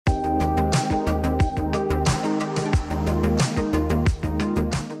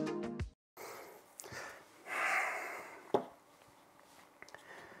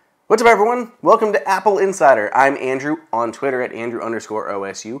What's up, everyone? Welcome to Apple Insider. I'm Andrew on Twitter at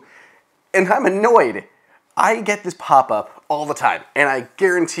Andrew_OSU, and I'm annoyed. I get this pop-up all the time, and I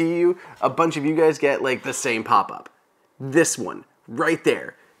guarantee you a bunch of you guys get like the same pop-up. This one, right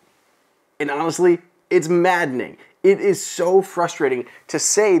there. And honestly, it's maddening. It is so frustrating to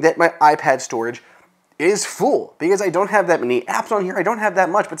say that my iPad storage is full because I don't have that many apps on here. I don't have that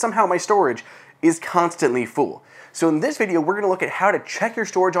much, but somehow my storage is constantly full. So in this video, we're going to look at how to check your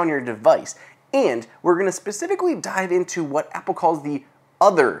storage on your device, and we're going to specifically dive into what Apple calls the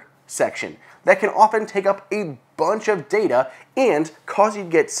Other section that can often take up a bunch of data and cause you to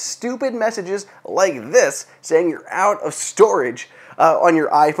get stupid messages like this saying you're out of storage on your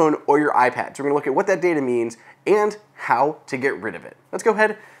iPhone or your iPad. So we're going to look at what that data means and how to get rid of it. Let's go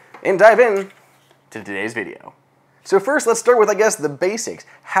ahead and dive in to today's video. So first, let's start with, I guess, the basics.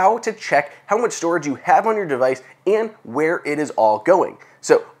 How to check how much storage you have on your device and where it is all going.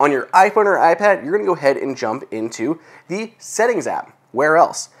 So on your iPhone or iPad, you're going to go ahead and jump into the Settings app. Where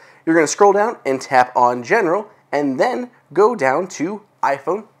else? You're going to scroll down and tap on General, and then go down to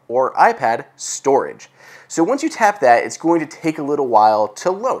iPhone or iPad Storage. So once you tap that, it's going to take a little while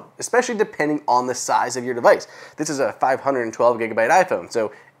to load, especially depending on the size of your device. This is a 512 gigabyte iPhone,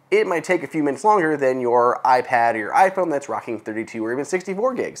 so it might take a few minutes longer than your iPad or your iPhone that's rocking 32 or even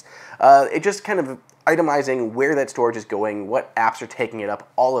 64 gigs. It just kind of itemizing where that storage is going, what apps are taking it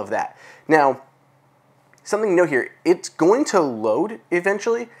up, all of that. Now, something to note here, it's going to load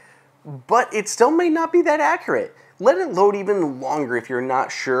eventually, but it still may not be that accurate. Let it load even longer if you're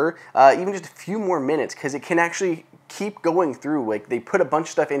not sure, even just a few more minutes, because it can actually keep going through. Like, they put a bunch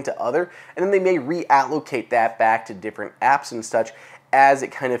of stuff into Other, and then they may reallocate that back to different apps and such as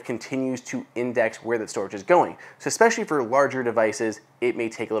it kind of continues to index where that storage is going. So especially for larger devices, it may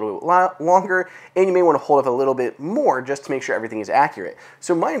take a little bit longer, and you may want to hold up a little bit more just to make sure everything is accurate.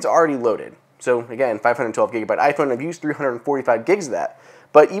 So mine's already loaded. So again, 512 gigabyte iPhone, I've used 345 gigs of that.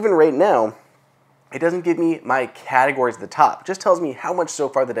 But even right now, it doesn't give me my categories at the top. It just tells me how much so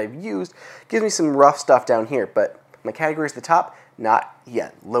far that I've used, gives me some rough stuff down here, but my categories at the top, not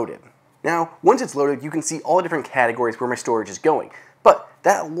yet loaded. Now, once it's loaded, you can see all the different categories where my storage is going. But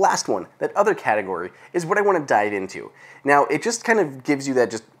that last one, that Other category, is what I want to dive into. Now, it just kind of gives you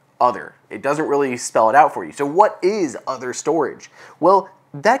that just Other. It doesn't really spell it out for you. So what is Other storage? Well,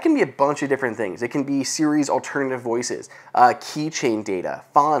 that can be a bunch of different things. It can be Siri's alternative voices, keychain data,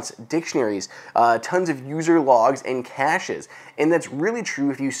 fonts, dictionaries, tons of user logs and caches. And that's really true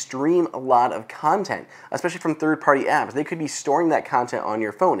if you stream a lot of content, especially from third-party apps. They could be storing that content on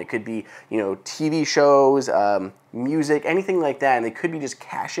your phone. It could be, TV shows, music, anything like that, and they could be just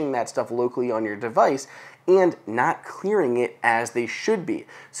caching that stuff locally on your device and not clearing it as they should be.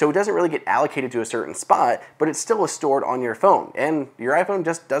 So it doesn't really get allocated to a certain spot, but it's still stored on your phone, and your iPhone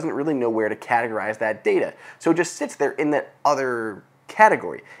just doesn't really know where to categorize that data. So it just sits there in that Other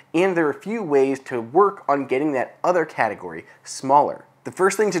category, and there are a few ways to work on getting that Other category smaller. The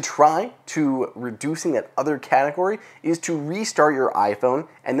first thing to try to reducing that Other category is to restart your iPhone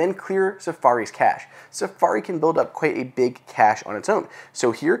and then clear Safari's cache. Safari can build up quite a big cache on its own.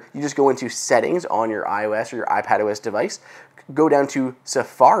 So here, you just go into Settings on your iOS or your iPadOS device, go down to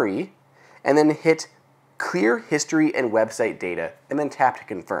Safari, and then hit Clear History and Website Data, and then tap to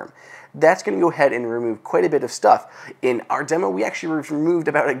confirm. That's going to go ahead and remove quite a bit of stuff. In our demo, we actually removed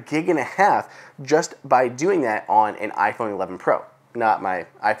about 1.5 gigs just by doing that on an iPhone 11 Pro. Not my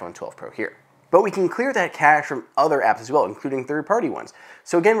iPhone 12 Pro here. But we can clear that cache from other apps as well, including third-party ones.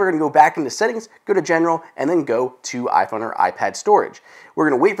 So again, we're going to go back into Settings, go to General, and then go to iPhone or iPad Storage. We're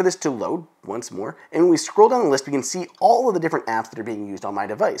going to wait for this to load once more, and when we scroll down the list, we can see all of the different apps that are being used on my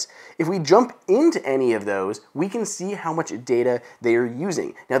device. If we jump into any of those, we can see how much data they are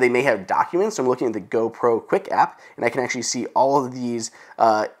using. Now, they may have documents, so I'm looking at the GoPro Quick app, and I can actually see all of these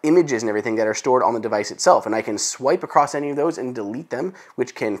images and everything that are stored on the device itself, and I can swipe across any of those and delete them,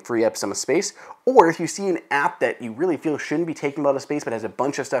 which can free up some space. Or if you see an app that you really feel shouldn't be taking a lot of space but has a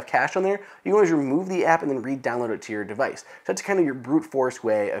bunch of stuff cached on there, you can always remove the app and then re-download it to your device. So that's kind of your brute force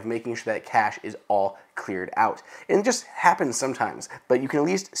way of making sure that cache is all cleared out. And it just happens sometimes, but you can at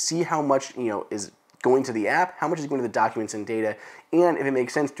least see how much is going to the app, how much is going to the documents and data, and if it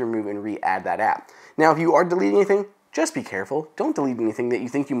makes sense to remove and re-add that app. Now, if you are deleting anything, just be careful. Don't delete anything that you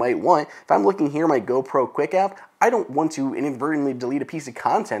think you might want. If I'm looking here at my GoPro Quick app, I don't want to inadvertently delete a piece of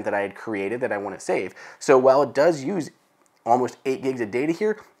content that I had created that I want to save. So while it does use almost 8 gigs of data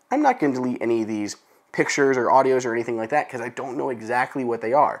here, I'm not going to delete any of these pictures or audios or anything like that because I don't know exactly what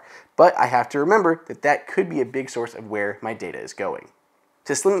they are. But I have to remember that that could be a big source of where my data is going.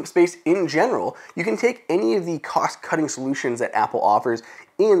 To slim up space in general, you can take any of the cost-cutting solutions that Apple offers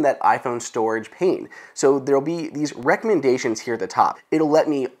in that iPhone storage pane. So there'll be these recommendations here at the top. It'll let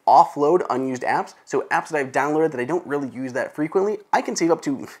me offload unused apps. So apps that I've downloaded that I don't really use that frequently, I can save up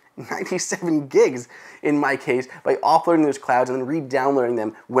to 97 gigs in my case by offloading those clouds and then re-downloading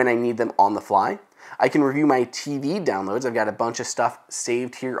them when I need them on the fly. I can review my TV downloads. I've got a bunch of stuff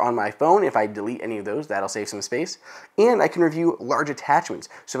saved here on my phone. If I delete any of those, that'll save some space. And I can review large attachments.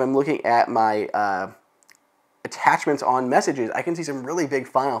 So if I'm looking at my attachments on messages, I can see some really big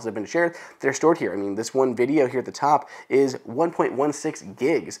files that have been shared that are stored here. I mean, this one video here at the top is 1.16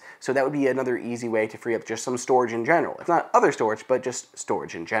 gigs. So that would be another easy way to free up just some storage in general. It's not other storage, but just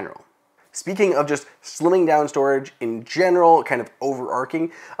storage in general. Speaking of just slimming down storage in general, kind of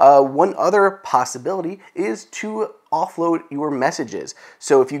overarching, one other possibility is to offload your messages.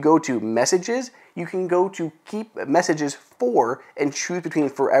 So if you go to Messages, you can go to Keep Messages For and choose between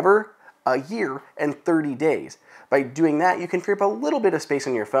Forever, a year, and 30 days. By doing that, you can free up a little bit of space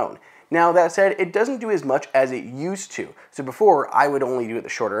on your phone. Now, that said, it doesn't do as much as it used to. So before, I would only do it the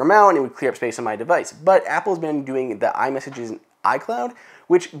shorter amount, and it would clear up space on my device. But Apple's been doing the iMessages in iCloud,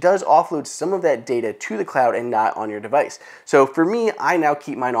 which does offload some of that data to the cloud and not on your device. So for me, I now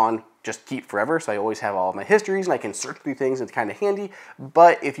keep mine on just keep forever, so I always have all of my histories and I can search through things. It's kind of handy.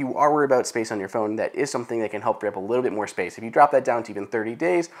 But if you are worried about space on your phone, that is something that can help free up a little bit more space. If you drop that down to even 30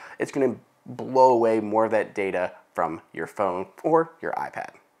 days, it's going to blow away more of that data from your phone or your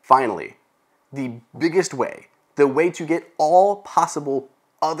iPad. Finally, the biggest way, the way to get all possible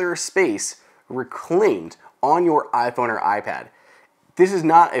other space reclaimed on your iPhone or iPad. This is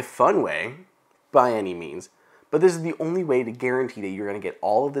not a fun way by any means, but this is the only way to guarantee that you're going to get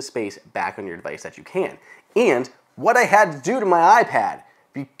all of the space back on your device that you can. And what I had to do to my iPad,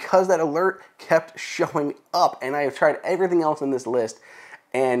 because that alert kept showing up, and I have tried everything else in this list,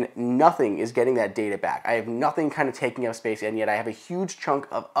 and nothing is getting that data back. I have nothing kind of taking up space, and yet I have a huge chunk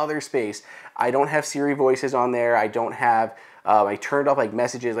of other space. I don't have Siri voices on there. I don't have, I turned off like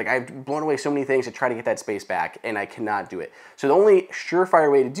messages. Like I've blown away so many things to try to get that space back, and I cannot do it. So the only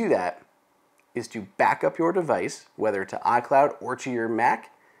surefire way to do that is to back up your device, whether to iCloud or to your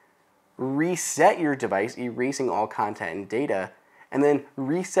Mac, reset your device, erasing all content and data, and then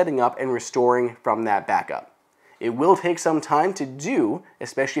resetting up and restoring from that backup. It will take some time to do,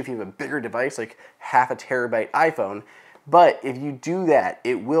 especially if you have a bigger device like half a terabyte iPhone, but if you do that,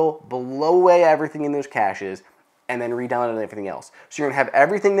 it will blow away everything in those caches and then re-download everything else. So you're gonna have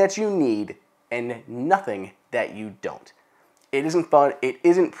everything that you need and nothing that you don't. It isn't fun, it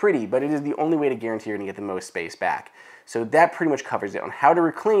isn't pretty, but it is the only way to guarantee you're gonna get the most space back. So that pretty much covers it on how to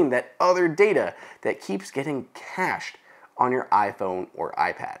reclaim that other data that keeps getting cached on your iPhone or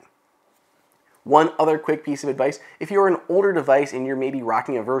iPad. One other quick piece of advice, if you're an older device and you're maybe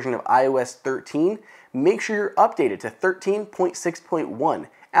rocking a version of iOS 13, make sure you're updated to 13.6.1.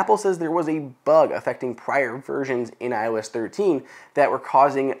 Apple says there was a bug affecting prior versions in iOS 13 that were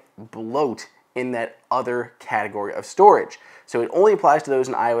causing bloat in that other category of storage. So it only applies to those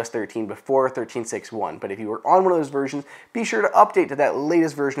in iOS 13 before 13.6.1. But if you were on one of those versions, be sure to update to that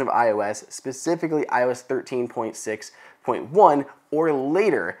latest version of iOS, specifically iOS 13.6.1 or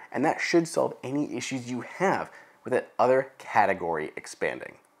later, and that should solve any issues you have with that other category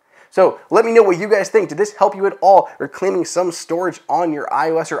expanding. So let me know what you guys think. Did this help you at all reclaiming some storage on your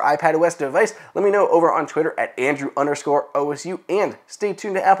iOS or iPadOS device? Let me know over on Twitter at Andrew_OSU, and stay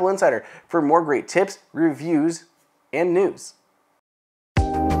tuned to Apple Insider for more great tips, reviews, and news.